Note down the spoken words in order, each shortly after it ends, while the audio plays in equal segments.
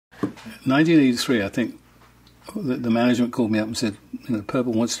1983, I think, the management called me up and said,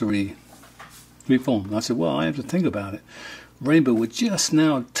 Purple wants to reform. And I said, well, I have to think about it. Rainbow were just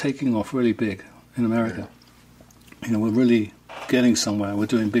now taking off really big in America. We're really getting somewhere. We're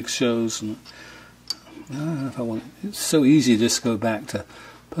doing big shows, and I don't know if I want. It's so easy to just go back to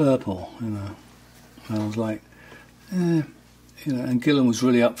Purple, And I was like, and Gillan was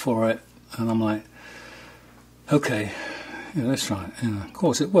really up for it, and I'm like, okay, let's try it. Of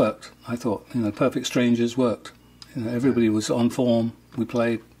course, it worked. I thought, Perfect Strangers worked. Everybody was on form. We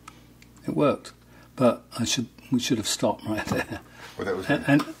played. It worked, but we should have stopped right there. Well, that was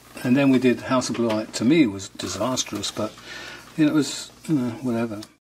and then we did House of Blue. To me, it was disastrous, but it was whatever.